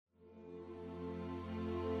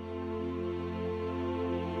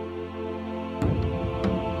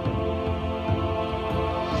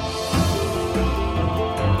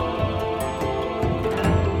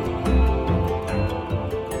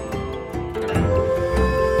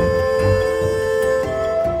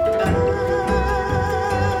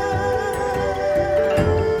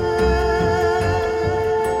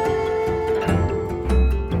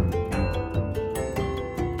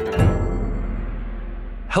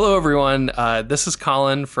Hello, everyone. This is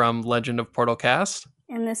Collin from Legend of Portalcast.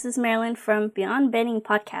 And this is Marilyn from Beyond Betting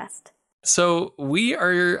Podcast. So we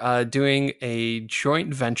are doing a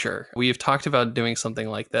joint venture. We have talked about doing something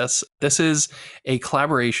like this. This is a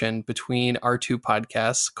collaboration between our two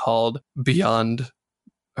podcasts called Beyond...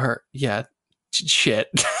 shit.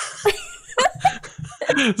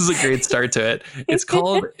 This is a great start to it. It's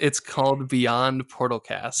called Beyond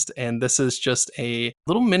Portalcast, and this is just a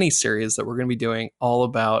little mini series that we're going to be doing all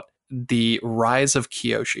about the Rise of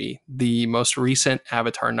Kyoshi, the most recent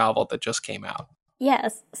Avatar novel that just came out.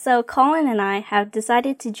 Yes, so Collin and I have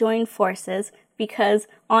decided to join forces because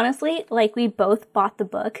honestly, we both bought the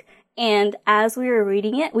book, and as we were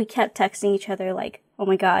reading it, we kept texting each other like, "Oh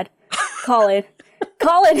my god, Collin."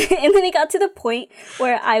 Collin, and then it got to the point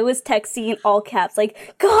where I was texting in all caps,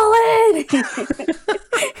 like, Collin!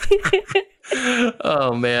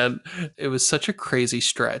 Oh man, it was such a crazy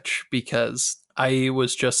stretch because I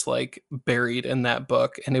was just buried in that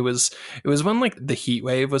book, and it was when the heat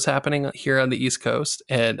wave was happening here on the East Coast,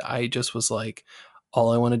 and I just was like,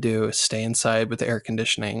 all I want to do is stay inside with the air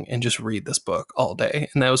conditioning and just read this book all day,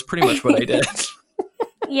 and that was pretty much what I did.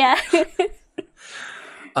 Yeah.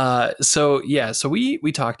 So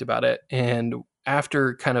we talked about it, and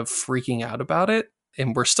after kind of freaking out about it,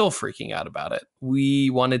 and we're still freaking out about it, we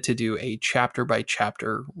wanted to do a chapter by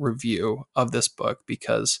chapter review of this book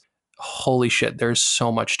because holy shit, there's so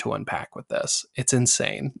much to unpack with this. It's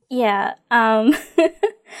insane. Yeah. I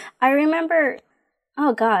remember,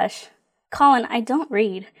 oh gosh, Collin, I don't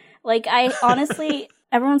read. I honestly,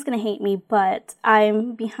 everyone's gonna hate me, but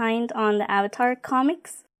I'm behind on the Avatar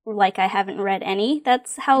comics. I haven't read any.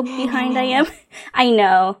 That's how behind I am. I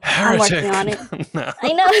know. Heretic. I'm working on it. No.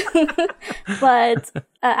 I know. But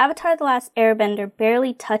Avatar The Last Airbender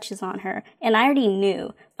barely touches on her. And I already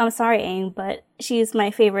knew. I'm sorry, Aang, but she's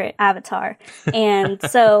my favorite Avatar. And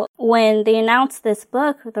so when they announced this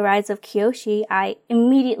book, The Rise of Kyoshi, I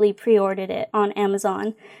immediately pre-ordered it on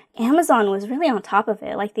Amazon. Amazon was really on top of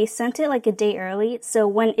it. They sent it a day early. So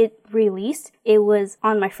when it released, it was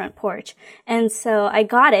on my front porch. And so I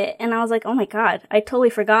got it and I was like, oh my God, I totally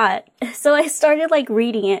forgot. So I started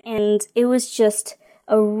reading it, and it was just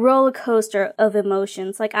a roller coaster of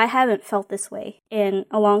emotions. I haven't felt this way in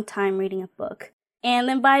a long time reading a book. And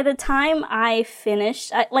then by the time I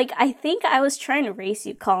finished, I think I was trying to race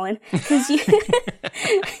you, Collin, because you,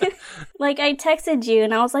 I texted you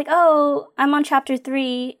and I was like, oh, I'm on chapter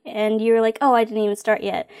 3. And you were like, oh, I didn't even start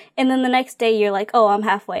yet. And then the next day you're like, oh, I'm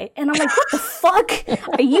halfway. And I'm like, what the fuck?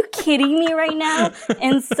 Are you kidding me right now?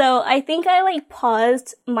 And so I think I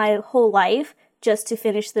paused my whole life just to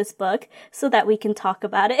finish this book so that we can talk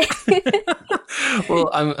about it. Well,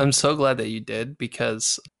 I'm so glad that you did,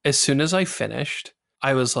 because as soon as I finished,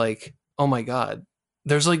 I was like, oh my God,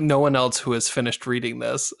 there's no one else who has finished reading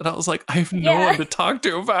this. And I was like, I have no one to talk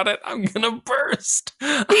to about it. I'm gonna burst.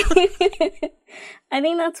 I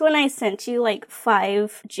think that's when I sent you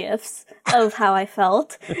 5 GIFs of how I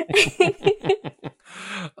felt.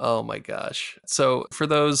 Oh my gosh. So for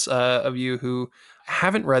those of you who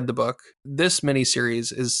haven't read the book, this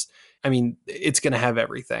miniseries is, it's going to have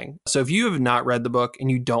everything. So if you have not read the book and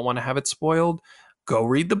you don't want to have it spoiled, go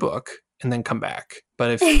read the book and then come back.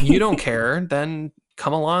 But if you don't care, then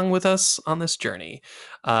come along with us on this journey,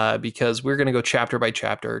 because we're going to go chapter by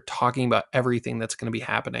chapter talking about everything that's going to be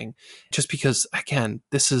happening. Just because, again,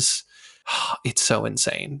 it's so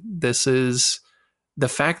insane. This is... The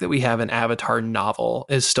fact that we have an Avatar novel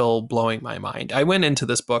is still blowing my mind. I went into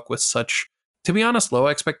this book with such, to be honest, low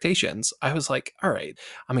expectations. I was like, all right,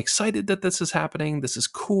 I'm excited that this is happening. This is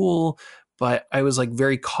cool. But I was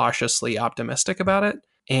very cautiously optimistic about it.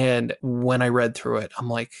 And when I read through it, I'm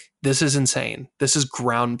like, this is insane. This is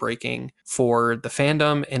groundbreaking for the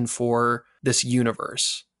fandom and for this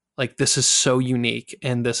universe. This is so unique,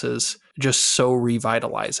 and this is just so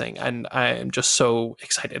revitalizing. And I am just so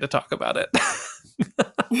excited to talk about it.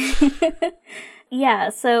 Yeah,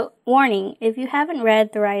 so warning, if you haven't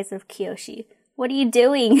read The Rise of Kyoshi, what are you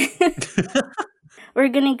doing? We're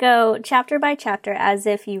gonna go chapter by chapter as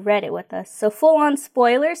if you read it with us. So full on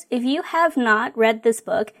spoilers. If you have not read this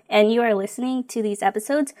book and you are listening to these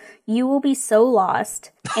episodes, you will be so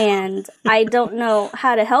lost. And I don't know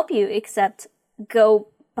how to help you except go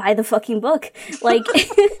buy the fucking book.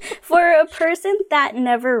 For a person that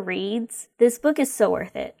never reads, this book is so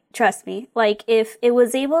worth it. Trust me. If it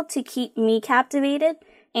was able to keep me captivated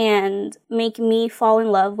and make me fall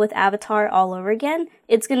in love with Avatar all over again,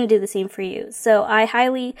 it's going to do the same for you. So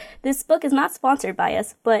this book is not sponsored by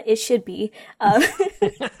us, but it should be.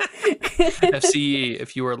 FCE,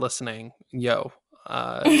 if you are listening, yo.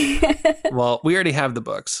 Well, we already have the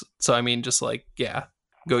books. So, yeah.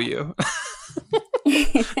 Go you.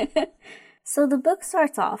 So the book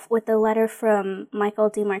starts off with a letter from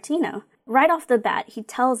Michael DiMartino. Right off the bat, he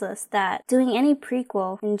tells us that doing any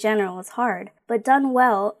prequel in general is hard, but done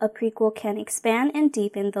well, a prequel can expand and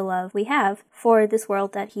deepen the love we have for this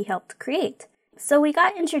world that he helped create. So we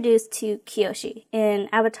got introduced to Kyoshi in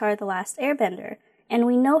Avatar: The Last Airbender, and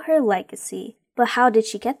we know her legacy, but how did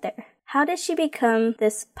she get there? How did she become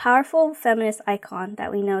this powerful feminist icon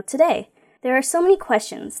that we know today? There are so many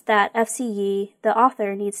questions that FCE, the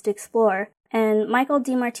author, needs to explore, and Michael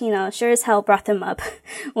DiMartino sure as hell brought them up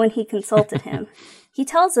when he consulted him. He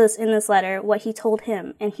tells us in this letter what he told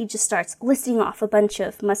him, and he just starts listing off a bunch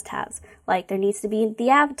of must-haves. Like, there needs to be the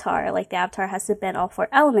Avatar, like the Avatar has to bend all four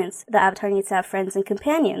elements. The Avatar needs to have friends and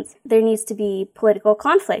companions. There needs to be political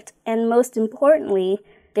conflict, and most importantly,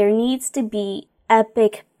 there needs to be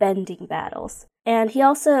epic bending battles. And he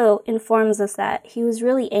also informs us that he was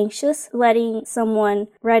really anxious letting someone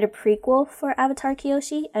write a prequel for Avatar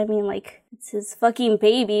Kyoshi. I mean, like, it's his fucking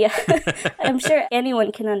baby. I'm sure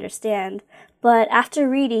anyone can understand. But after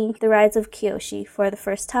reading The Rise of Kyoshi for the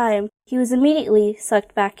first time, he was immediately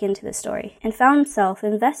sucked back into the story and found himself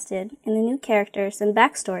invested in the new characters and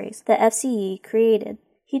backstories that FCE created.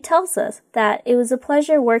 He tells us that it was a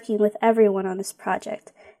pleasure working with everyone on this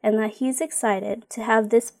project, and that he's excited to have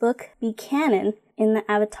this book be canon in the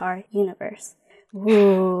Avatar universe.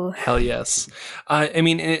 Ooh. Hell yes. I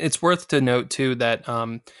mean, it's worth to note, too, that,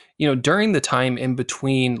 during the time in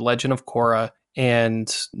between Legend of Korra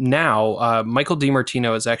and now, Michael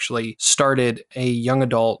DiMartino has actually started a young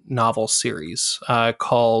adult novel series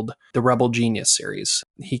called the Rebel Genius series.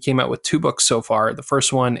 He came out with 2 books so far. The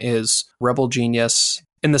first one is Rebel Genius,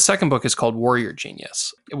 and the second book is called Warrior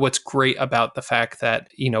Genius. What's great about the fact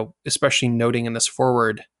that, especially noting in this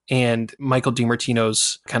forward and Michael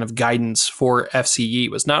DiMartino's kind of guidance for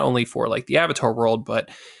FCE was not only for like the Avatar world, but,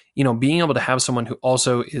 being able to have someone who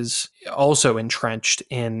also is also entrenched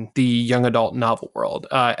in the young adult novel world.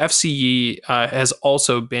 FCE has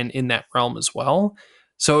also been in that realm as well.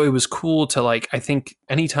 So it was cool to I think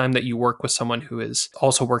anytime that you work with someone who is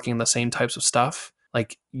also working the same types of stuff,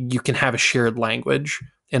 you can have a shared language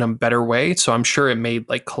in a better way. So I'm sure it made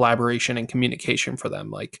collaboration and communication for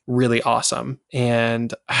them really awesome.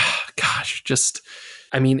 And gosh,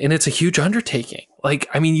 and it's a huge undertaking.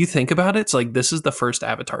 You think about it, it's this is the first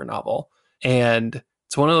Avatar novel. And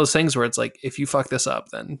it's one of those things where it's if you fuck this up,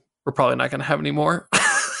 then we're probably not going to have any more.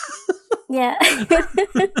 Yeah.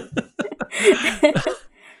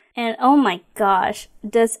 And oh my gosh,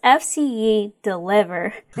 does FCE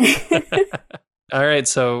deliver? All right,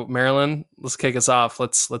 so Marilyn, let's kick us off.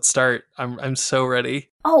 Let's start. I'm so ready.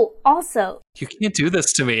 Oh, also, you can't do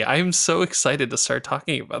this to me. I'm so excited to start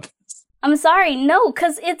talking about this. I'm sorry, no,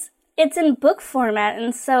 because it's in book format,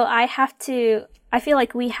 and so I feel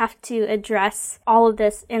like we have to address all of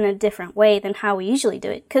this in a different way than how we usually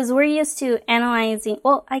do it, because we're used to analyzing.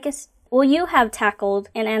 Well, you have tackled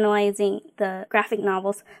and analyzing the graphic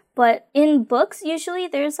novels, but in books, usually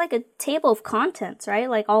there's a table of contents,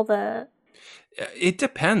 right? All the... It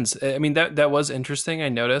depends. I mean, that was interesting, I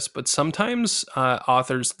noticed, but sometimes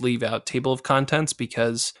authors leave out table of contents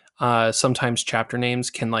because sometimes chapter names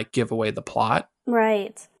can give away the plot.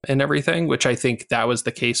 Right. And everything, which I think that was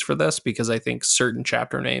the case for this, because I think certain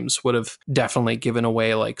chapter names would have definitely given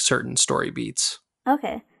away certain story beats.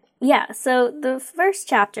 Okay. Yeah, so the first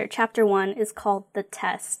chapter, chapter 1, is called The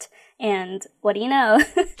Test. And what do you know?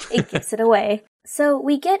 It gives it away. So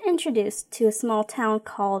we get introduced to a small town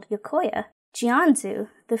called Yokoya. Jianzu,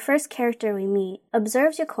 the first character we meet,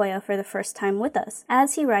 observes Yokoya for the first time with us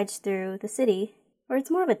as he rides through the city, or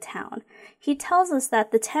it's more of a town. He tells us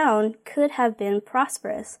that the town could have been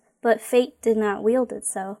prosperous, but fate did not wield it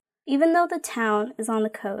so. Even though the town is on the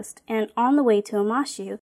coast and on the way to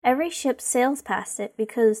Amashu, every ship sails past it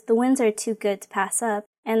because the winds are too good to pass up,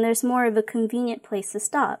 and there's more of a convenient place to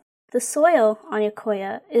stop. The soil on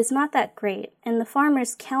Yokoya is not that great, and the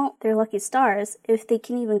farmers count their lucky stars if they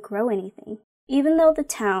can even grow anything. Even though the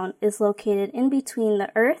town is located in between the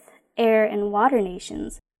earth, air, and water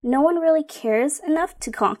nations, no one really cares enough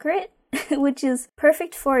to conquer it, which is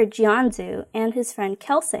perfect for Jianzu and his friend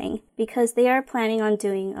Kelsang, because they are planning on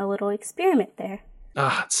doing a little experiment there.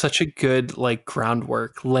 It's such a good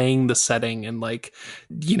groundwork, laying the setting, and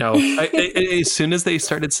as soon as they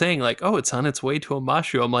started saying oh, it's on its way to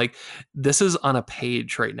Amashu, I'm this is on a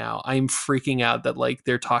page right now. I'm freaking out that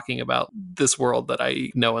they're talking about this world that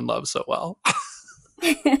I know and love so well.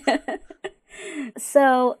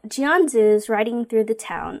 So Jianzu is riding through the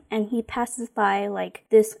town, and he passes by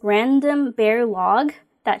this random bare log,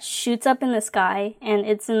 that shoots up in the sky, and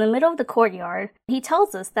it's in the middle of the courtyard. He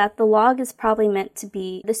tells us that the log is probably meant to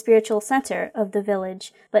be the spiritual center of the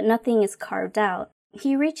village, but nothing is carved out.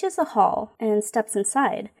 He reaches a hall and steps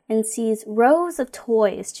inside and sees rows of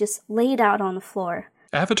toys just laid out on the floor.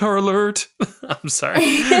 Avatar alert! I'm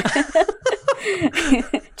sorry.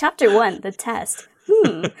 Chapter 1, the test.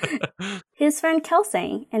 His friend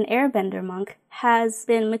Kelsang, an airbender monk, has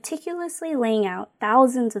been meticulously laying out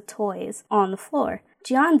thousands of toys on the floor.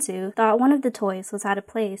 Jianzu thought one of the toys was out of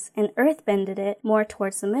place and earthbended it more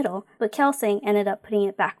towards the middle, but Kelsang ended up putting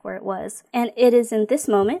it back where it was. And it is in this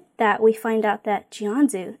moment that we find out that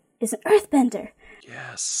Jianzu is an earthbender.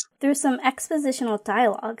 Yes. Through some expositional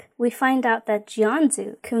dialogue, we find out that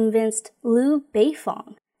Jianzu convinced Liu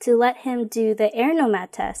Beifong to let him do the air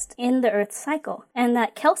nomad test in the Earth cycle, and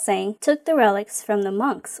that Kelsang took the relics from the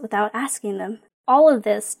monks without asking them. All of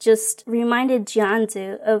this just reminded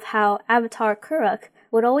Jianzu of how Avatar Kuruk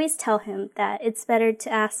would always tell him that it's better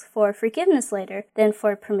to ask for forgiveness later than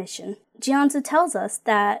for permission. Jianzu tells us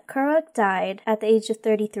that Kuruk died at the age of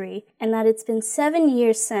 33 and that it's been 7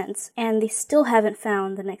 years since and they still haven't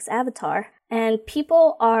found the next Avatar. And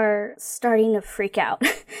people are starting to freak out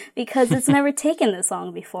because it's never taken this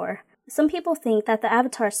long before. Some people think that the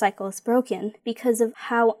Avatar cycle is broken because of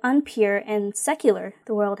how unpure and secular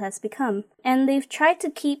the world has become. And they've tried to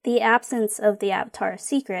keep the absence of the Avatar a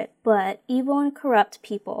secret, but evil and corrupt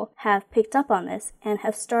people have picked up on this and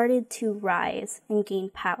have started to rise and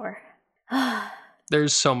gain power.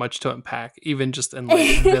 There's so much to unpack, even just in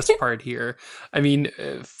like this part here. I mean,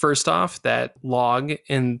 first off, that log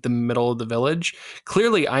in the middle of the village,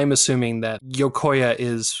 clearly I'm assuming that Yokoya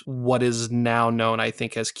is what is now known, I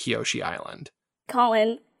think, as Kyoshi Island.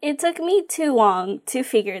 Collin, it took me too long to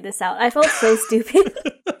figure this out. I felt so stupid.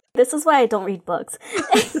 This is why I don't read books.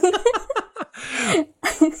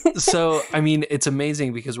 So, I mean, it's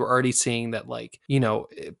amazing because we're already seeing that, like, you know,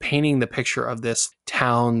 painting the picture of this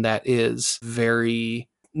town that is very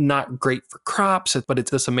not great for crops, but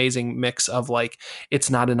it's this amazing mix of like, it's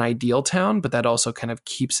not an ideal town, but that also kind of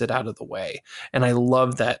keeps it out of the way. And I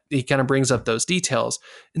love that he kind of brings up those details.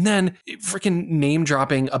 And then freaking name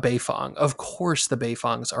dropping a Beifong. Of course, the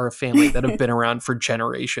Beifongs are a family that have been around for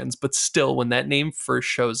generations, but still, when that name first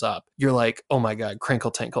shows up, you're like, oh my God,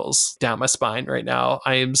 crinkle tinkles down my spine right now.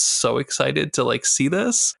 I am so excited to like see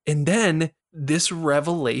this. And then this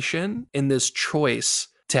revelation and this choice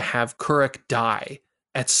to have Kuruk die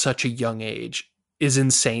at such a young age is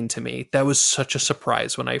insane to me. That was such a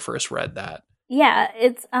surprise when I first read that. Yeah,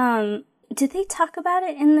 it's, did they talk about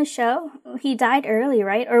it in the show? He died early,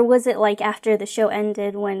 right? Or was it like after the show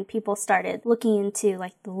ended when people started looking into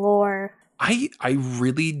like the lore? I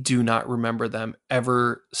really do not remember them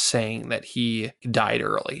ever saying that he died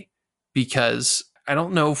early, because I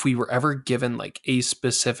don't know if we were ever given like a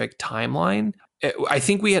specific timeline. I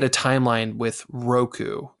think we had a timeline with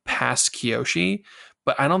Roku past Kyoshi,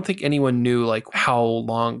 but I don't think anyone knew like how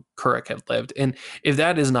long Kuruk had lived. And if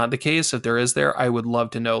that is not the case, if there is there, I would love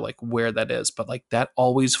to know like where that is. But like that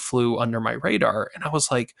always flew under my radar. And I was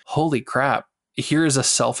like, holy crap, here is a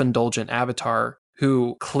self-indulgent avatar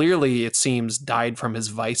who clearly, it seems, died from his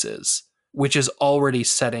vices, which is already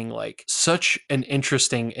setting like such an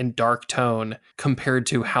interesting and dark tone compared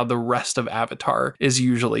to how the rest of Avatar is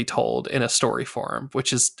usually told in a story form,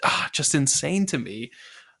 which is just insane to me.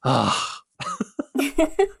 But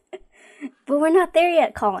we're not there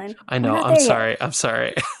yet, Collin. I know. I'm sorry.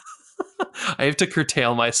 I have to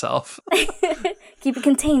curtail myself. Keep it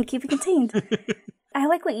contained. Keep it contained. I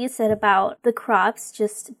like what you said about the crops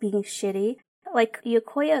just being shitty. Like,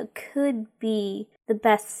 Yokoya could be the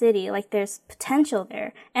best city. Like, there's potential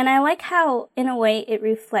there. And I like how, in a way, it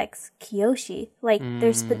reflects Kyoshi. Like,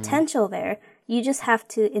 there's potential there. You just have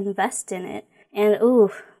to invest in it. And,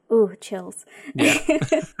 ooh, chills. Yeah.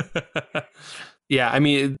 Yeah, I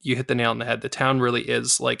mean, you hit the nail on the head. The town really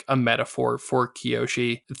is like a metaphor for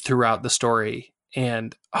Kyoshi throughout the story.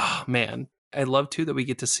 And, oh, man, I love, too, that we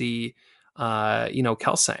get to see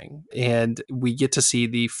Kelsang, and we get to see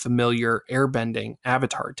the familiar airbending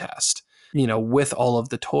avatar test, with all of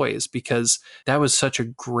the toys, because that was such a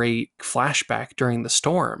great flashback during the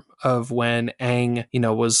storm of when Aang,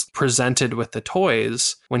 was presented with the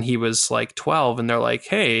toys when he was like 12, and they're like,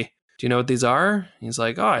 hey, do you know what these are? He's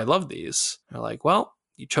like, oh, I love these. They're like, well,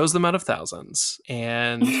 you chose them out of thousands,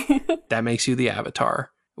 and that makes you the avatar,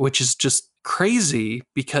 which is just crazy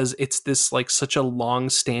because it's this like such a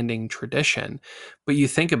long-standing tradition. But you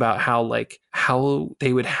think about how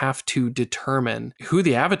they would have to determine who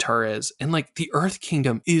the avatar is, and like the Earth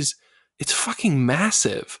Kingdom it's fucking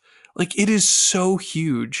massive. Like, it is so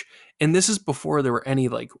huge. And this is before there were any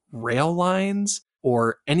like rail lines.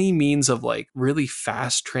 or any means of like really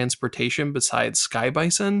fast transportation besides sky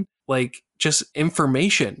bison, like just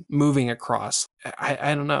information moving across.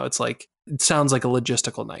 I don't know. It's like, it sounds like a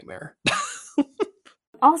logistical nightmare.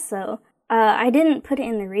 Also, I didn't put it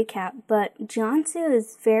in the recap, but Jiansu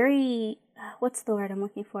is very, what's the word I'm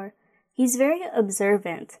looking for? He's very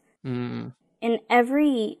observant. Mm. In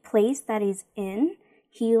every place that he's in,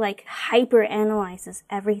 he like hyper analyzes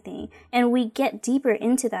everything. And we get deeper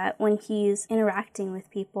into that when he's interacting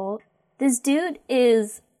with people. This dude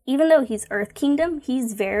is, even though he's Earth Kingdom,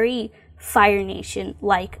 he's very Fire Nation,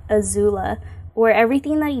 like Azula, where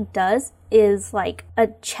everything that he does is like a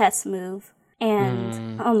chess move.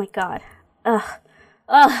 And oh my god. Ugh.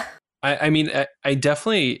 I mean, I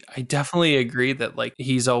definitely agree that like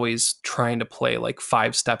he's always trying to play like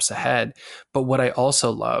 5 steps ahead. But what I also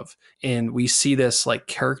love, and we see this like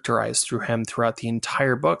characterized through him throughout the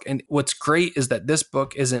entire book. And what's great is that this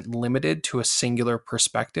book isn't limited to a singular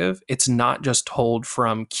perspective. It's not just told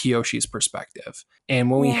from Kyoshi's perspective. And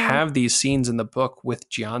when we have these scenes in the book with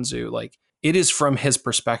Jianzu, like it is from his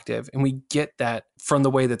perspective. And we get that from the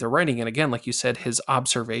way that they're writing. And again, like you said, his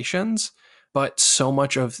observations, but so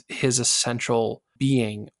much of his essential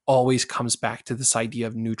being always comes back to this idea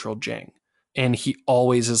of neutral Jing. And he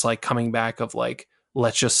always is like coming back of like,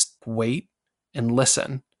 let's just wait and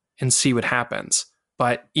listen and see what happens.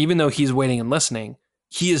 But even though he's waiting and listening,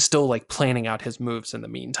 he is still like planning out his moves in the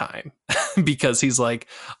meantime because he's like,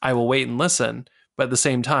 I will wait and listen. But at the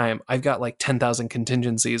same time, I've got like 10,000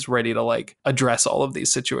 contingencies ready to like address all of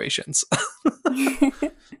these situations.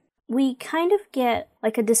 We kind of get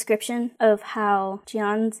like a description of how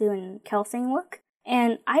Jianzu and Kelsing look.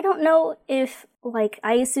 And I don't know if, like,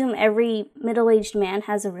 I assume every middle-aged man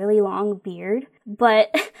has a really long beard,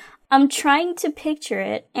 but I'm trying to picture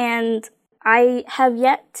it, and I have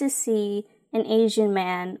yet to see an Asian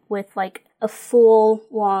man with like a full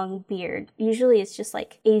long beard. Usually it's just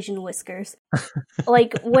like Asian whiskers.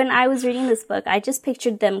 Like when I was reading this book, I just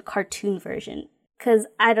pictured them cartoon version. Because,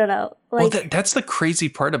 I don't know, like... Well, that's the crazy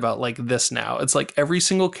part about, like, this now. It's like every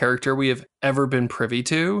single character we have ever been privy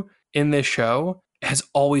to in this show has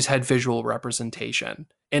always had visual representation.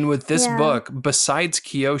 And with this book, besides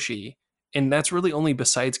Kyoshi, and that's really only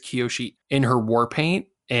besides Kyoshi in her war paint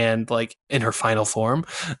and, like, in her final form,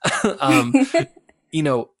 you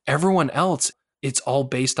know, everyone else, it's all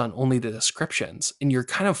based on only the descriptions. And you're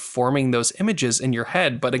kind of forming those images in your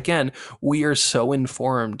head. But again, we are so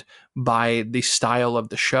informed by the style of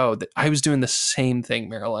the show that I was doing the same thing,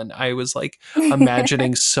 Marilyn. I was like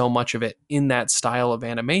imagining so much of it in that style of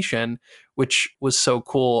animation, which was so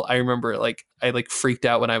cool. I remember like I like freaked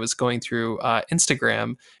out when I was going through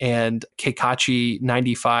Instagram, and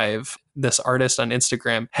Keikachi95, this artist on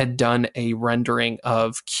Instagram, had done a rendering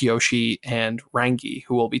of Kyoshi and Rangi,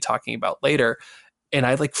 who we'll be talking about later. And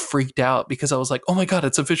I like freaked out because I was like, oh my God,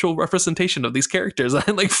 it's a visual representation of these characters. I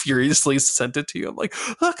like furiously sent it to you. I'm like,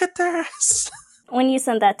 look at this. When you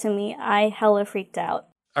sent that to me, I hella freaked out.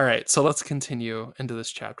 All right, so let's continue into this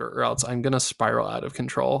chapter or else I'm going to spiral out of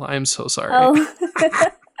control. I'm so sorry.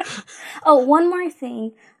 Oh. Oh, one more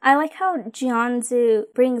thing. I like how Jianzu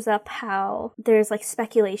brings up how there's like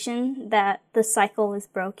speculation that the cycle is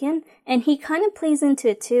broken, and he kind of plays into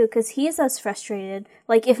it too, because he's as frustrated,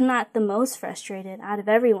 like if not the most frustrated out of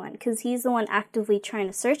everyone, because he's the one actively trying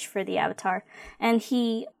to search for the Avatar, and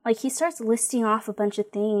he starts listing off a bunch of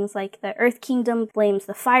things, like the Earth Kingdom blames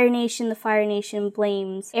the Fire Nation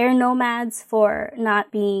blames air nomads for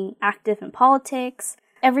not being active in politics.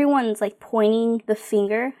 Everyone's like pointing the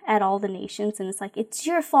finger at all the nations, and it's like, it's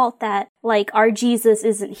your fault that like our Jesus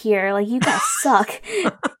isn't here. Like, you guys suck.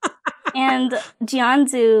 And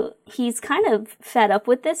Jianzu, he's kind of fed up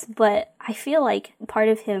with this, but I feel like part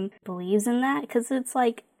of him believes in that, because it's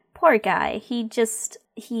like, poor guy. He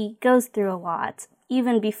goes through a lot,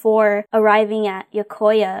 even before arriving at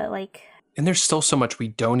Yokoya. Like, and there's still so much we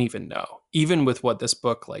don't even know. Even with what this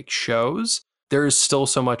book like shows, there is still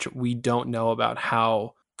so much we don't know about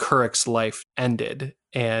how Kurik's life ended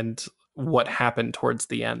and what happened towards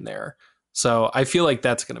the end there. So I feel like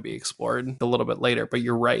that's going to be explored a little bit later, but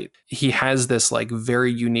you're right. He has this like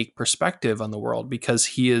very unique perspective on the world because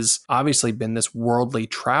he has obviously been this worldly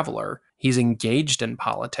traveler. He's engaged in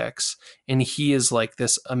politics, and he is like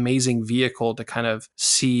this amazing vehicle to kind of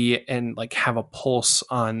see and like have a pulse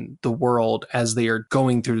on the world as they are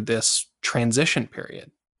going through this transition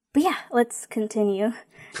period. But yeah, let's continue.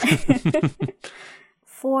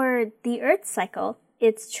 For the Earth cycle,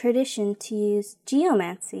 it's tradition to use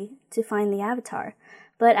geomancy to find the Avatar.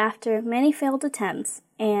 But after many failed attempts,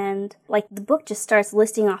 and like the book just starts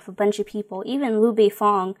listing off a bunch of people, even Liu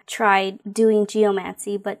Beifong tried doing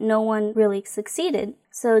geomancy, but no one really succeeded.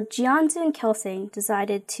 So Jianzu and Kelsang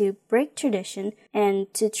decided to break tradition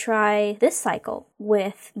and to try this cycle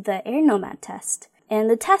with the air nomad test. And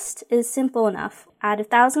the test is simple enough. Out of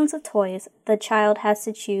thousands of toys, the child has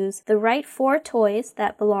to choose the right 4 toys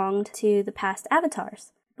that belonged to the past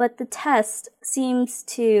avatars. But the test seems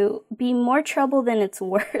to be more trouble than it's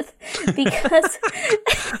worth because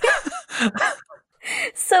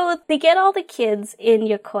so they get all the kids in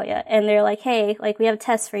Yokoya and they're like, hey, like we have a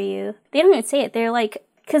test for you. They don't even say it. They're like,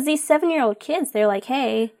 because these 7-year-old kids, they're like,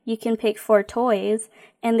 hey, you can pick 4 toys.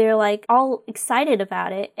 And they're like all excited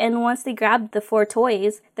about it. And once they grab the 4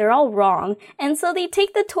 toys, they're all wrong. And so they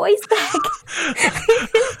take the toys back.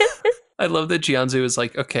 I love that Jianzu is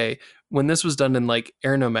like, okay, when this was done in like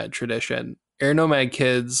Air Nomad tradition, Air Nomad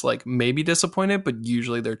kids like may be disappointed, but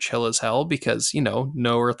usually they're chill as hell because, you know,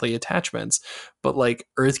 no earthly attachments. But like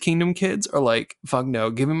Earth Kingdom kids are like, fuck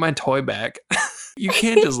no, give me my toy back. You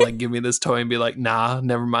can't just like give me this toy and be like, nah,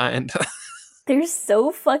 never mind. They're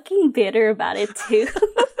so fucking bitter about it too.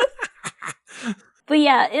 But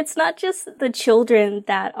yeah, it's not just the children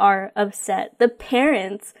that are upset. The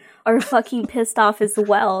parents are fucking pissed off as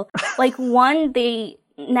well. Like, 1, they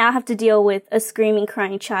now have to deal with a screaming,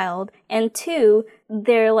 crying child. And 2,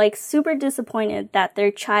 they're like super disappointed that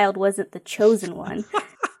their child wasn't the chosen one.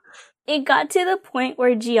 It got to the point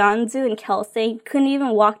where Jianzu and Kelsang couldn't even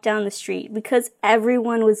walk down the street because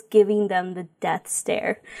everyone was giving them the death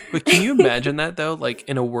stare. But can you imagine that though? Like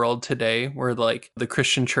in a world today where like the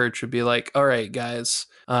Christian church would be like, all right, guys,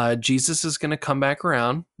 Jesus is going to come back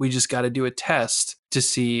around. We just got to do a test to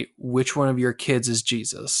see which one of your kids is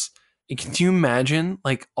Jesus. And can you imagine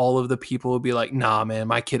like all of the people would be like, nah, man,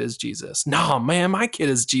 my kid is Jesus. Nah, man, my kid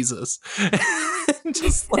is Jesus.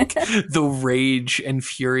 Just like the rage and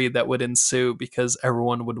fury that would ensue because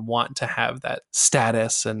everyone would want to have that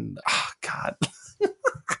status and oh God.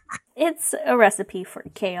 It's a recipe for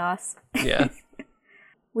chaos. Yeah.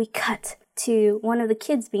 We cut to one of the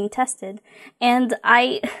kids being tested. And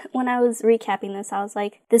when I was recapping this, I was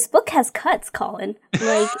like, this book has cuts, Collin.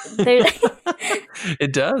 Like,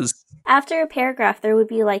 it does. After a paragraph, there would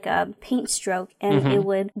be like a paint stroke and it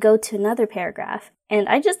would go to another paragraph. And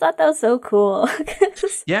I just thought that was so cool.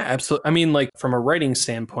 Yeah, absolutely. I mean, like from a writing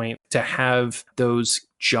standpoint, to have those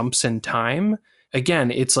jumps in time, again,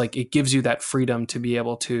 it's like it gives you that freedom to be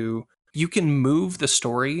able to, you can move the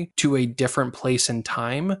story to a different place in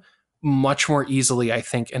time much more easily, I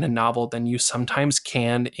think, in a novel than you sometimes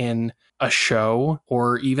can in a show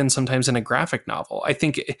or even sometimes in a graphic novel. I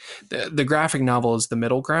think the graphic novel is the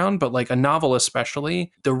middle ground, but like a novel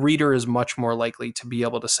especially, the reader is much more likely to be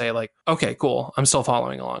able to say like, okay, cool, I'm still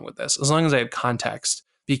following along with this, as long as I have context,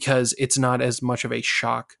 because it's not as much of a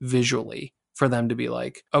shock visually for them to be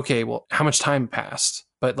like, okay, well, how much time passed?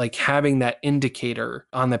 But like having that indicator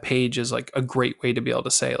on the page is like a great way to be able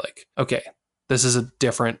to say like, okay, this is a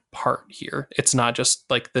different part here. It's not just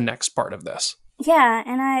like the next part of this. Yeah,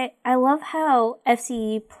 and I love how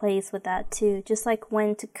FCE plays with that too, just like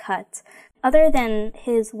when to cut. Other than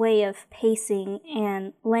his way of pacing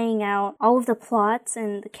and laying out all of the plots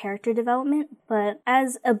and the character development, but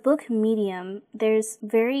as a book medium, there's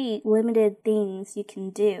very limited things you can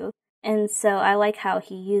do. And so I like how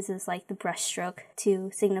he uses like the brushstroke to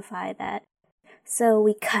signify that. So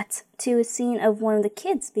we cut to a scene of one of the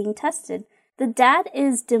kids being tested. The dad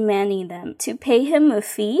is demanding them to pay him a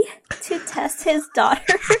fee to test his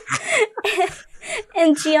daughter.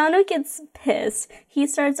 And Gianno gets pissed. He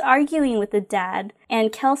starts arguing with the dad,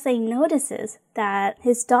 and Kelsang notices that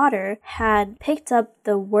his daughter had picked up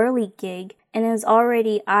the whirly gig and is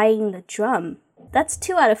already eyeing the drum. That's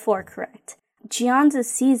 2 out of 4 correct. Jianzi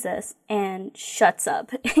sees this and shuts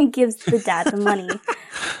up and gives the dad the money.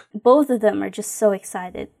 Both of them are just so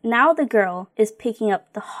excited. Now the girl is picking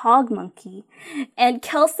up the hog monkey, and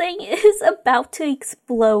Kelsang is about to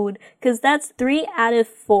explode because that's 3 out of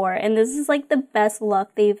 4, and this is like the best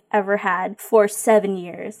luck they've ever had for 7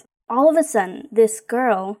 years. All of a sudden, this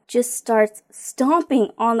girl just starts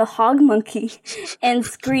stomping on the hog monkey and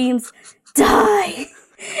screams, "Die!"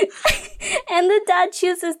 And the dad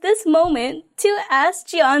chooses this moment to ask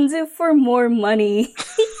Jianzu for more money.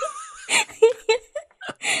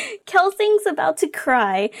 Kelsang's about to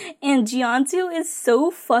cry, and Jianzu is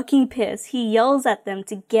so fucking pissed, he yells at them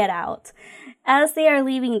to get out. As they are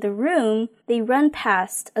leaving the room, they run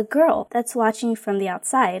past a girl that's watching from the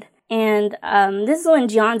outside. And this is when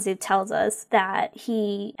Jianzu tells us that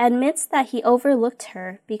he admits that he overlooked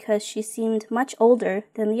her because she seemed much older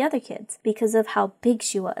than the other kids because of how big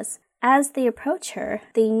she was. As they approach her,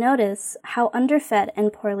 they notice how underfed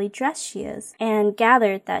and poorly dressed she is, and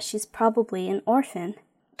gather that she's probably an orphan.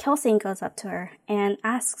 Kelsey goes up to her and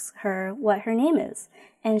asks her what her name is,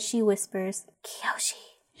 and she whispers, Kyoshi.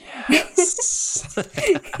 Yes.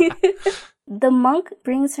 The monk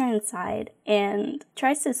brings her inside and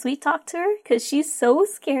tries to sweet talk to her because she's so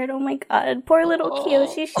scared. Oh my god, poor little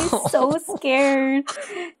Kyoshi, she's so scared.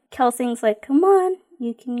 Kelsey's like, come on,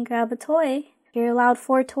 you can grab a toy. You're allowed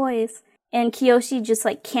 4 toys. And Kyoshi just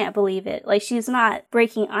can't believe it. She's not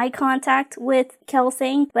breaking eye contact with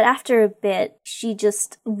Kelsey, but after a bit, she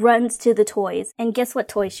just runs to the toys. And guess what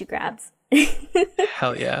toy she grabs?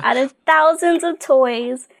 Hell yeah. Out of thousands of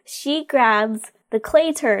toys, she grabs the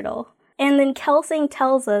clay turtle. And then Kelsey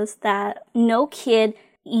tells us that no kid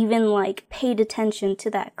even paid attention to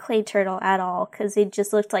that clay turtle at all because it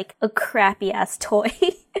just looked like a crappy ass toy.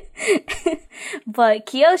 But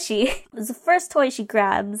Kyoshi is the first toy she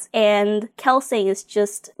grabs, and Kelsey is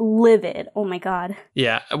just livid. Oh my god.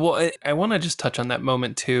 Yeah, well, I want to just touch on that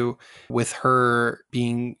moment too, with her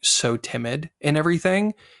being so timid and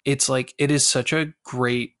everything. It's it is such a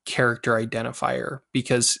great character identifier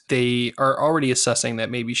because they are already assessing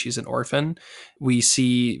that maybe she's an orphan. We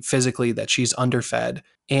see physically that she's underfed,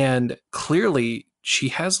 and clearly she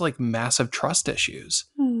has massive trust issues.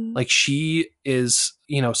 She is,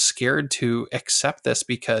 scared to accept this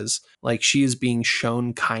because she is being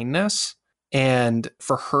shown kindness, and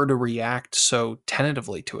for her to react so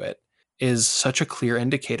tentatively to it is such a clear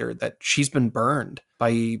indicator that she's been burned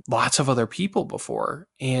by lots of other people before.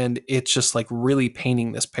 And it's just really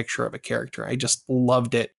painting this picture of a character. I just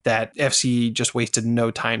loved it that FC just wasted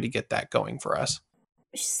no time to get that going for us.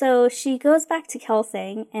 So she goes back to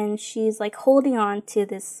Kelsey, and she's holding on to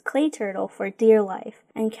this clay turtle for dear life.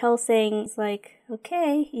 And Kelsey's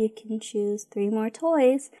okay, you can choose 3 more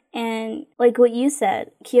toys. And what you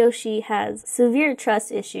said, Kyoshi has severe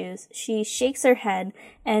trust issues. She shakes her head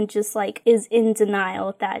and just is in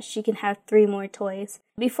denial that she can have 3 more toys.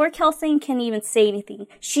 Before Kelsey can even say anything,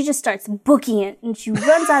 she just starts booking it, and she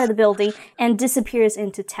runs out of the building and disappears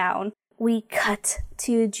into town. We cut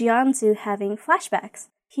to Jianzu having flashbacks.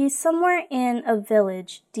 He's somewhere in a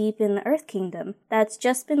village deep in the Earth Kingdom that's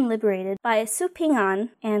just been liberated by Su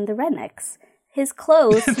Ping'an and the Rednecks. His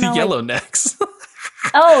clothes smell the Yellownecks.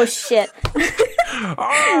 Oh, shit.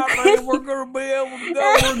 Man, we're going to be able to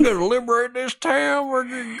go. We're going to liberate this town. We're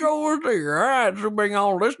going to go over there. All right, Su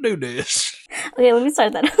Ping'an, let's do this. Okay, let me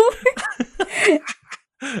start that over.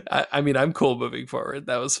 I'm cool moving forward.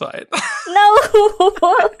 That was fine. No!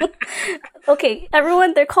 Okay,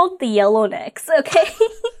 everyone, they're called the Yellownecks, okay?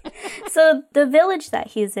 So the village that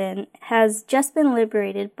he's in has just been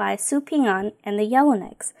liberated by Su Ping'an and the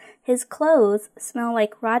Yellownecks. His clothes smell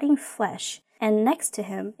like rotting flesh, and next to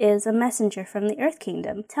him is a messenger from the Earth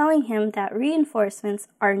Kingdom telling him that reinforcements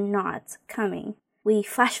are not coming. We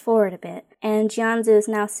flash forward a bit, and Jianzu is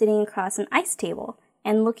now sitting across an ice table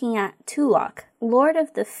and looking at Tulok, Lord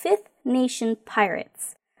of the 5th Nation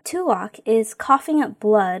Pirates. Tulok is coughing up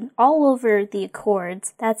blood all over the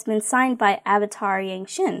accords that's been signed by Avatar Yang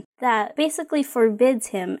Shin that basically forbids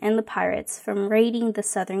him and the pirates from raiding the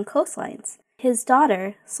southern coastlines. His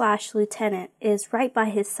daughter/lieutenant is right by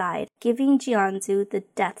his side, giving Jianzu the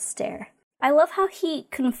death stare. I love how he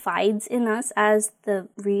confides in us as the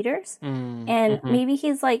readers, and maybe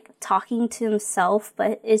he's talking to himself,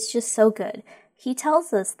 but it's just so good. He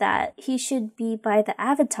tells us that he should be by the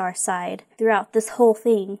Avatar side throughout this whole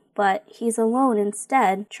thing, but he's alone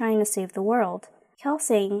instead, trying to save the world.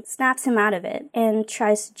 Kelsey snaps him out of it and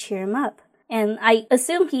tries to cheer him up. And I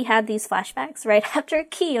assume he had these flashbacks right after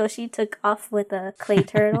Kyoshi took off with a clay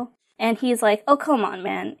turtle. And he's like, oh, come on,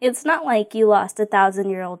 man. It's not like you lost a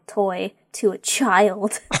 1,000-year-old toy to a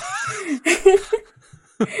child.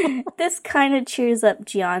 This kind of cheers up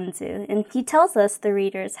Jianzu, and he tells us, the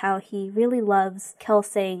readers, how he really loves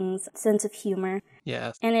Kelsey's sense of humor.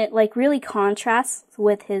 Yes. And it really contrasts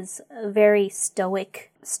with his very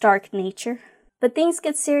stoic, stark nature. But things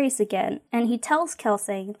get serious again, and he tells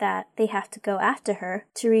Kelsey that they have to go after her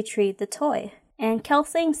to retrieve the toy. And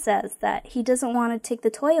Kelsey says that he doesn't want to take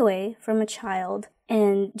the toy away from a child.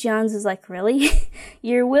 And Jianzu's like, really?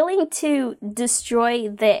 You're willing to destroy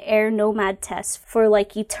the air nomad test for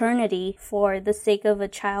eternity for the sake of a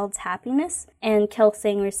child's happiness? And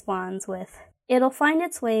Kelsey responds with, it'll find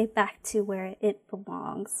its way back to where it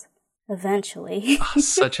belongs. Eventually.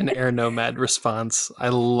 Such an air nomad response. I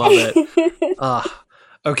love it.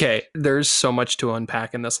 Okay, there's so much to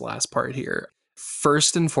unpack in this last part here.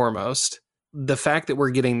 First and foremost, the fact that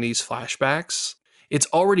we're getting these flashbacks, it's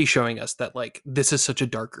already showing us that this is such a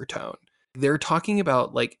darker tone. They're talking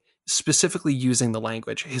about specifically using the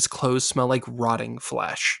language, his clothes smell like rotting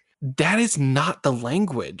flesh. That is not the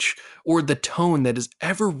language or the tone that has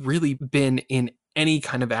ever really been in any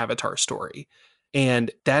kind of Avatar story.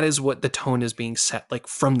 And that is what the tone is being set like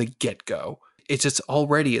from the get-go. It's just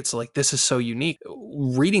already, it's like, this is so unique.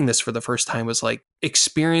 Reading this for the first time was like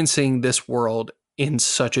experiencing this world in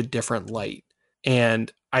such a different light.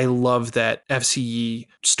 And I love that FCE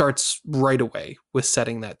starts right away with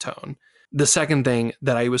setting that tone. The second thing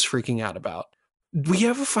that I was freaking out about, we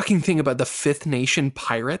have a fucking thing about the Fifth Nation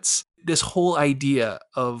pirates. This whole idea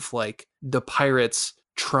of like the pirates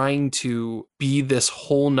trying to be this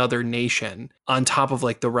whole nother nation on top of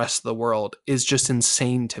like the rest of the world is just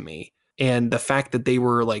insane to me. And the fact that they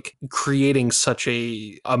were like creating such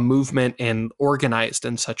a movement and organized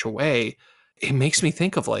in such a way, it makes me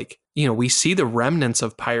think of like, you know, we see the remnants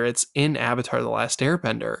of pirates in Avatar: The Last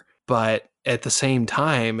Airbender, but at the same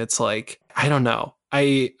time, it's like, I don't know.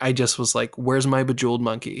 I just was like, where's my bejeweled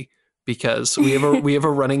monkey? Because we have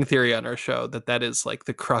a running theory on our show that is like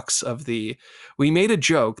the crux of we made a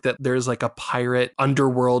joke that there's like a pirate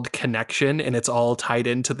underworld connection and it's all tied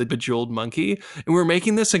into the bejeweled monkey, and we're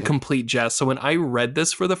making this in complete jest. So when I read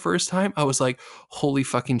this for the first time, I was like, holy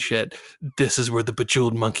fucking shit, this is where the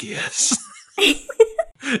bejeweled monkey is.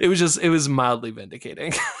 It was mildly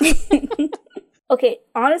vindicating. Okay,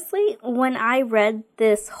 honestly, when I read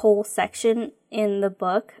this whole section in the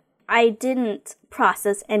book, I didn't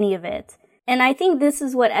process any of it. And I think this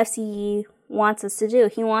is what FCE wants us to do.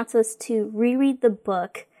 He wants us to reread the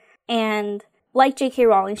book, and like J.K.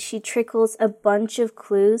 Rowling, she trickles a bunch of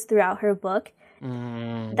clues throughout her book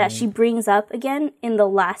that she brings up again in the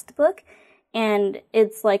last book, and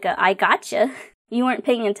it's like I gotcha. You weren't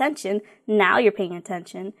paying attention. Now you're paying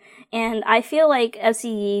attention. And I feel like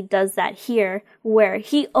FCE does that here, where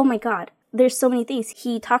oh my god, there's so many things.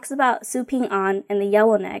 He talks about Su Ping An and the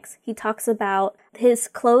Yellownecks. He talks about his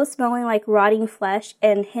clothes smelling like rotting flesh,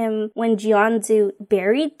 and him when Jianzu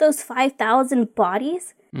buried those 5,000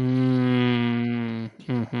 bodies. Mm-hmm.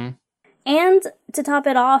 And to top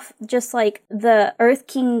it off, just like the Earth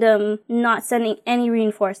Kingdom not sending any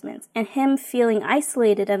reinforcements, and him feeling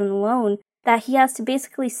isolated and alone, that he has to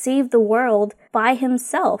basically save the world by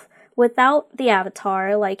himself without the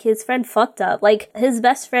Avatar. Like, his friend fucked up. Like, his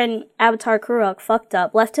best friend, Avatar Kuruk, fucked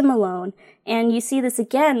up, left him alone. And you see this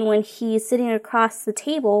again when he's sitting across the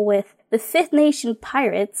table with the Fifth Nation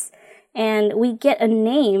pirates, and we get a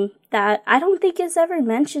name that I don't think is ever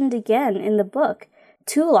mentioned again in the book.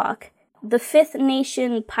 Tulok, the Fifth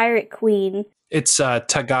Nation pirate queen. It's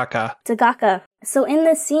Tagaka. Tagaka. So in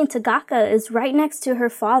this scene, Tagaka is right next to her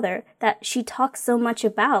father that she talks so much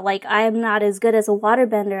about. Like, I am not as good as a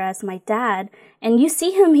waterbender as my dad. And you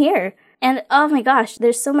see him here. And oh my gosh,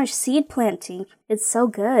 there's so much seed planting. It's so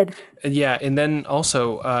good. Yeah, and then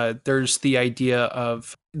also there's the idea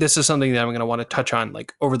of, this is something that I'm going to want to touch on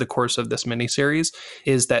like over the course of this miniseries,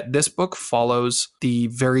 is that this book follows the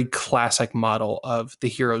very classic model of the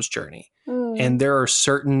hero's journey. And there are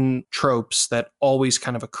certain tropes that always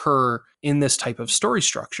kind of occur in this type of story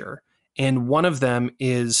structure. And one of them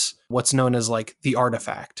is what's known as like the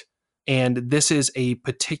artifact. And this is a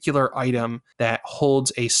particular item that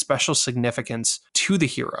holds a special significance to the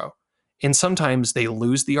hero. And sometimes they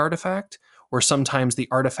lose the artifact, or sometimes the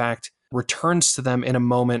artifact returns to them in a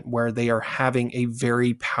moment where they are having a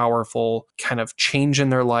very powerful kind of change in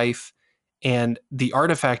their life. And the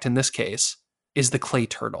artifact in this case is the clay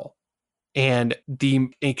turtle. And the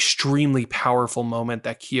extremely powerful moment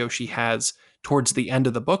that Kyoshi has towards the end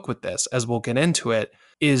of the book with this, as we'll get into it,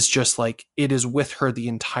 is just like, it is with her the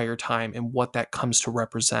entire time, and what that comes to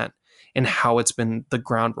represent, and how the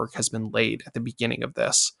groundwork has been laid at the beginning of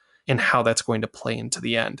this, and how that's going to play into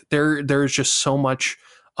the end. There's just so much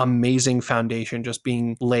amazing foundation just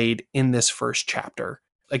being laid in this first chapter.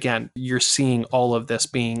 Again, you're seeing all of this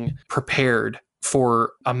being prepared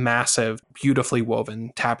for a massive, beautifully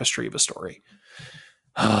woven tapestry of a story.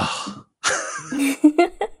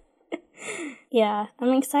 Yeah,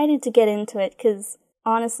 I'm excited to get into it because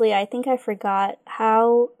honestly, I think I forgot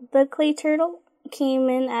how the clay turtle came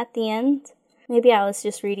in at the end. Maybe I was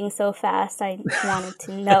just reading so fast I wanted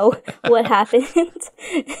to know what happened.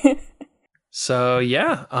 So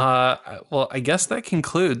yeah, well, I guess that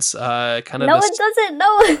concludes kind of. No, it doesn't. No,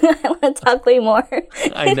 I want to talk way more.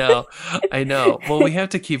 I know. Well, we have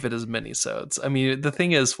to keep it as mini-sodes. I mean, the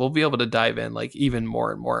thing is, we'll be able to dive in like even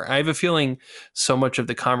more and more. I have a feeling so much of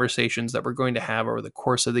the conversations that we're going to have over the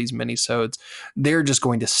course of these mini-sodes, they're just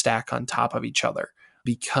going to stack on top of each other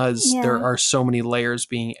because there are so many layers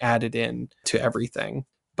being added in to everything.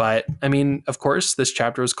 But I mean, of course, this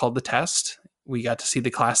chapter is called The Test. We got to see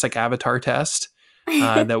the classic Avatar test.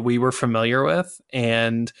 that we were familiar with,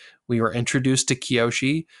 and we were introduced to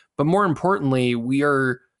Kyoshi. But more importantly, we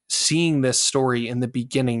are seeing this story in the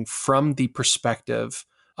beginning from the perspective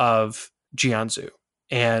of Jianzu.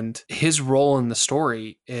 And his role in the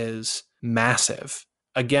story is massive.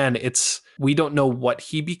 Again, we don't know what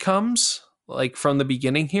he becomes like from the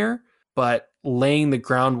beginning here, but laying the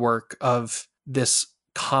groundwork of this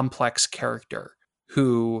complex character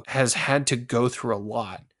who has had to go through a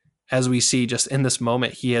lot. As we see just in this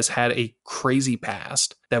moment, he has had a crazy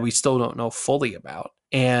past that we still don't know fully about.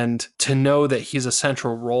 And to know that he's a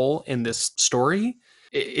central role in this story,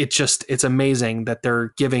 it's amazing that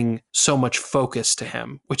they're giving so much focus to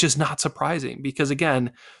him, which is not surprising because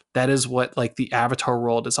again, that is what like the Avatar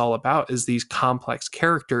world is all about, is these complex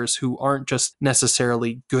characters who aren't just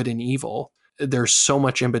necessarily good and evil. There's so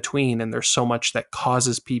much in between, and there's so much that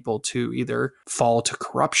causes people to either fall to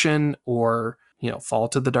corruption or, fall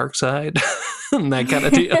to the dark side and that kind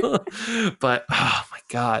of deal. But oh my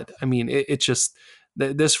God, I mean, it just,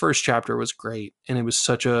 this first chapter was great, and it was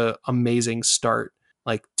such a amazing start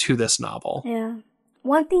like to this novel. Yeah.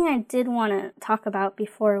 One thing I did want to talk about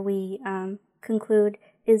before we conclude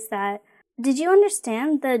is that, did you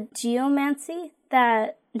understand the geomancy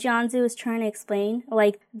that Jianzu is trying to explain?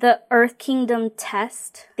 Like the Earth Kingdom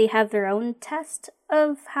test, they have their own test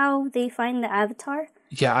of how they find the Avatar.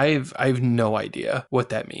 Yeah, I've no idea what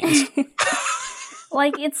that means.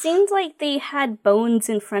 Like, it seems like they had bones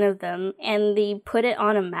in front of them and they put it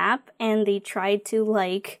on a map and they tried to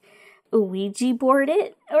like Ouija board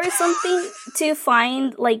it or something to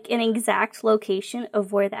find like an exact location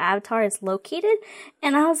of where the Avatar is located.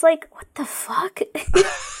 And I was like, what the fuck?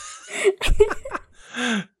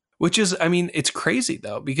 Which is, I mean, it's crazy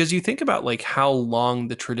though, because you think about like how long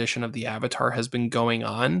the tradition of the Avatar has been going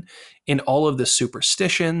on in all of the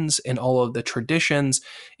superstitions and all of the traditions,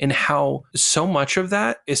 and how so much of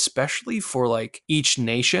that, especially for like each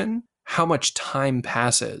nation, how much time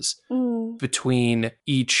passes between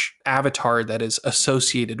each avatar that is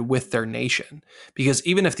associated with their nation. Because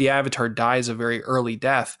even if the avatar dies a very early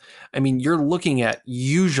death, I mean, you're looking at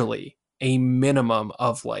usually a minimum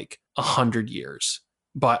of like 100 years,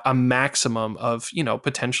 but a maximum of,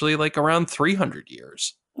 potentially like around 300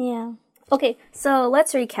 years. Yeah. Okay, so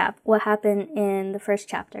let's recap what happened in the first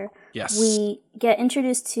chapter. Yes. We get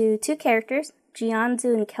introduced to two characters,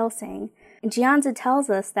 Jianzu and Kelsang. And Jianzu tells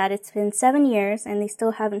us that it's been 7 years and they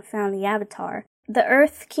still haven't found the Avatar. The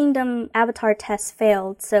Earth Kingdom Avatar test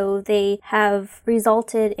failed, so they have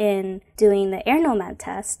resulted in doing the Air Nomad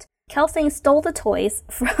test. Kelsang stole the toys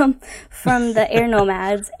from the Air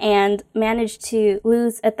Nomads and managed to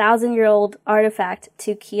lose a 1,000-year-old artifact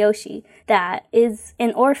to Kyoshi that is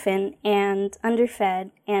an orphan and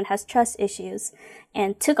underfed and has trust issues,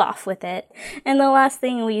 and took off with it. And the last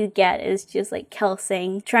thing we get is just like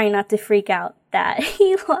Kelsang trying not to freak out that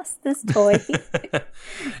he lost this toy.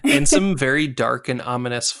 And some very dark and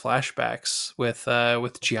ominous flashbacks with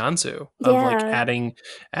Jianzu of like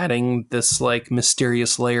adding this like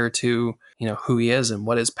mysterious layer to, who he is and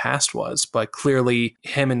what his past was, but clearly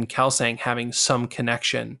him and Kelsang having some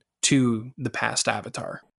connection to the past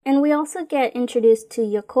Avatar. And we also get introduced to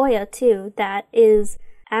Yokoya too, that is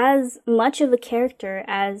as much of a character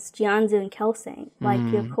as Jianzu and Kelsang. Like,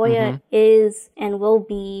 Yokoya is and will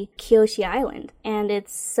be Kyoshi Island. And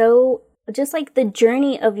it's so, just like the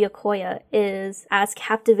journey of Yokoya is as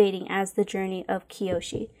captivating as the journey of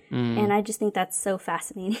Kyoshi. And I just think that's so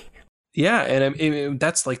fascinating. Yeah, and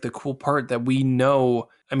that's like the cool part that we know,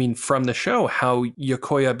 I mean, from the show, how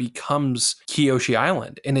Yokoya becomes Kyoshi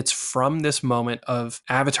Island. And it's from this moment of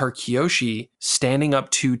Avatar Kyoshi standing up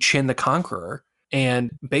to Chin the Conqueror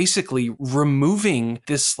and basically removing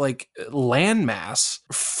this like landmass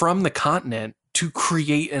from the continent to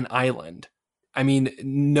create an island. I mean,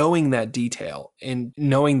 knowing that detail and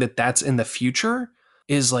knowing that that's in the future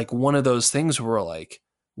is like one of those things where we're like,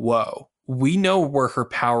 whoa, we know where her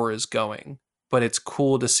power is going, but it's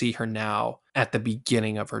cool to see her now at the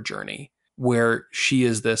beginning of her journey, where she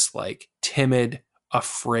is this like timid,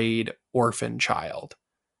 afraid orphan child.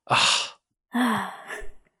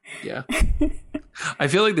 Yeah. I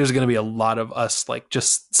feel like there's going to be a lot of us like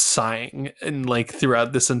just sighing and like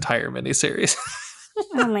throughout this entire miniseries.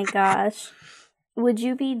 Oh my gosh. Would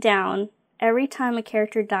you be down? Every time a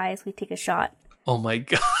character dies, we take a shot. Oh my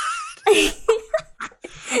God.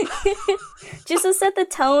 Just to set the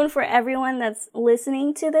tone for everyone that's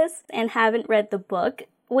listening to this and haven't read the book,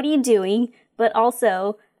 what are you doing? But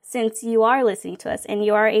also, since you are listening to us and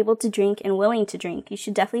you are able to drink and willing to drink, you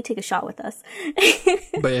should definitely take a shot with us.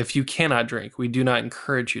 But if you cannot drink, we do not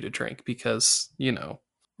encourage you to drink because,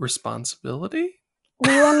 responsibility?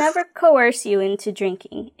 We will never coerce you into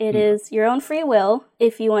drinking. It is your own free will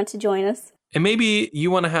if you want to join us. And maybe you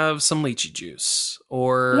want to have some lychee juice,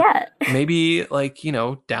 or Yeah. maybe like,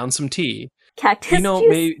 down some tea. Cactus juice.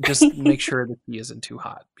 Maybe just make sure the tea isn't too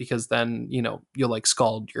hot, because then, you'll like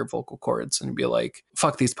scald your vocal cords and be like,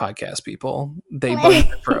 fuck these podcast people. They burn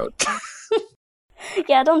your throat.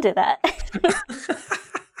 Yeah, don't do that.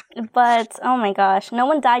 But, oh my gosh, no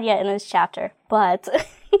one died yet in this chapter, but...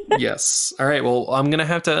 Yes. All right. Well, I'm gonna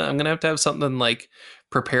have to have something like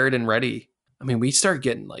prepared and ready. I mean, we start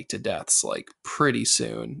getting like to deaths like pretty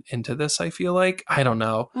soon into this, I feel like. I don't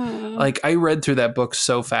know. Like, I read through that book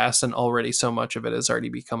so fast, and already so much of it has already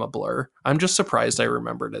become a blur. I'm just surprised I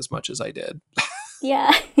remembered as much as I did.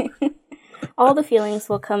 Yeah. All the feelings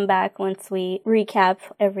will come back once we recap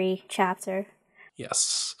every chapter.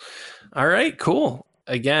 Yes. All right, cool.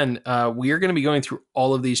 Again, we are going to be going through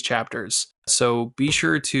all of these chapters. So be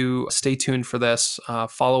sure to stay tuned for this.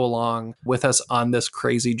 Follow along with us on this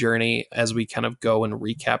crazy journey as we kind of go and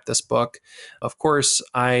recap this book. Of course,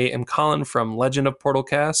 I am Collin from Legend of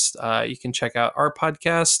Portalcast. You can check out our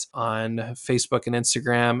podcast on Facebook and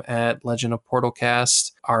Instagram at Legend of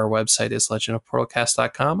Portalcast. Our website is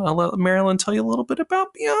legendofportalcast.com. I'll let Marilyn tell you a little bit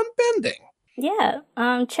about Beyond Bending. Yeah,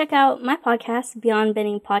 check out my podcast, Beyond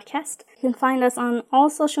Bending Podcast. You can find us on all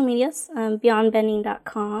social medias,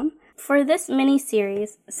 beyondbending.com. For this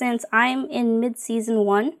mini-series, since I'm in mid-season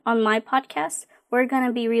 1 on my podcast, we're going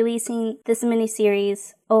to be releasing this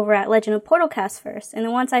mini-series over at Legend of Portalcast first. And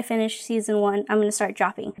then once I finish season 1, I'm going to start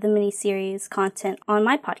dropping the mini-series content on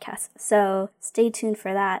my podcast. So stay tuned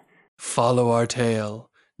for that. Follow our tale.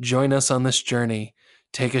 Join us on this journey.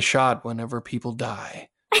 Take a shot whenever people die.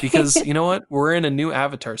 Because you know what? We're in a new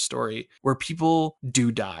Avatar story where people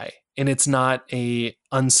do die. And it's not a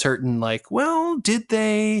uncertain, like, well, did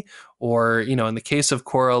they? Or, in the case of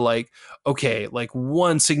Korra, like, okay, like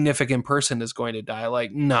one significant person is going to die.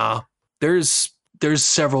 Like, nah, there's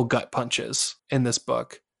several gut punches in this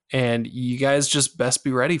book. And you guys just best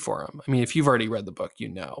be ready for them. I mean, if you've already read the book,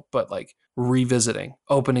 but like revisiting,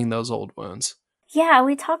 opening those old wounds. Yeah,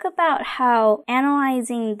 we talk about how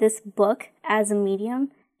analyzing this book as a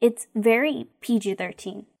medium, it's very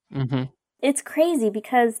PG-13. Mm-hmm. It's crazy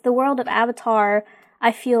because the world of Avatar,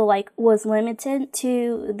 I feel like, was limited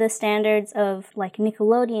to the standards of like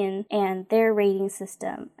Nickelodeon and their rating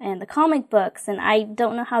system and the comic books. And I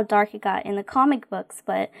don't know how dark it got in the comic books,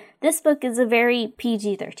 but this book is a very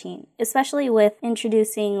PG-13, especially with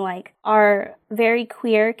introducing like our very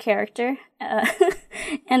queer character.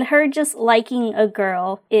 And her just liking a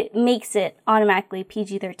girl, it makes it automatically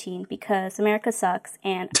PG-13 because America sucks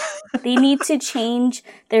and they need to change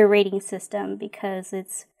their rating system because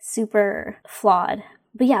it's super flawed.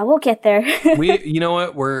 But yeah, we'll get there. You know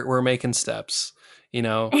what? We're making steps.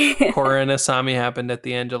 Korra and Asami happened at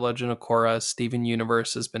the end of Legend of Korra. Steven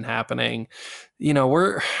Universe has been happening.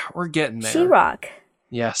 We're getting there. She-Rock.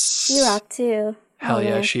 Yes. She-Rock too. Hell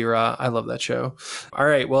yeah, She-Ra. I love that show. All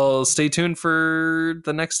right, well, stay tuned for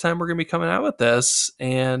the next time we're going to be coming out with this.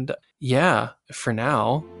 And yeah, for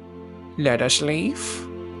now, let us leave.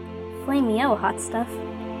 Flame me out, hot stuff.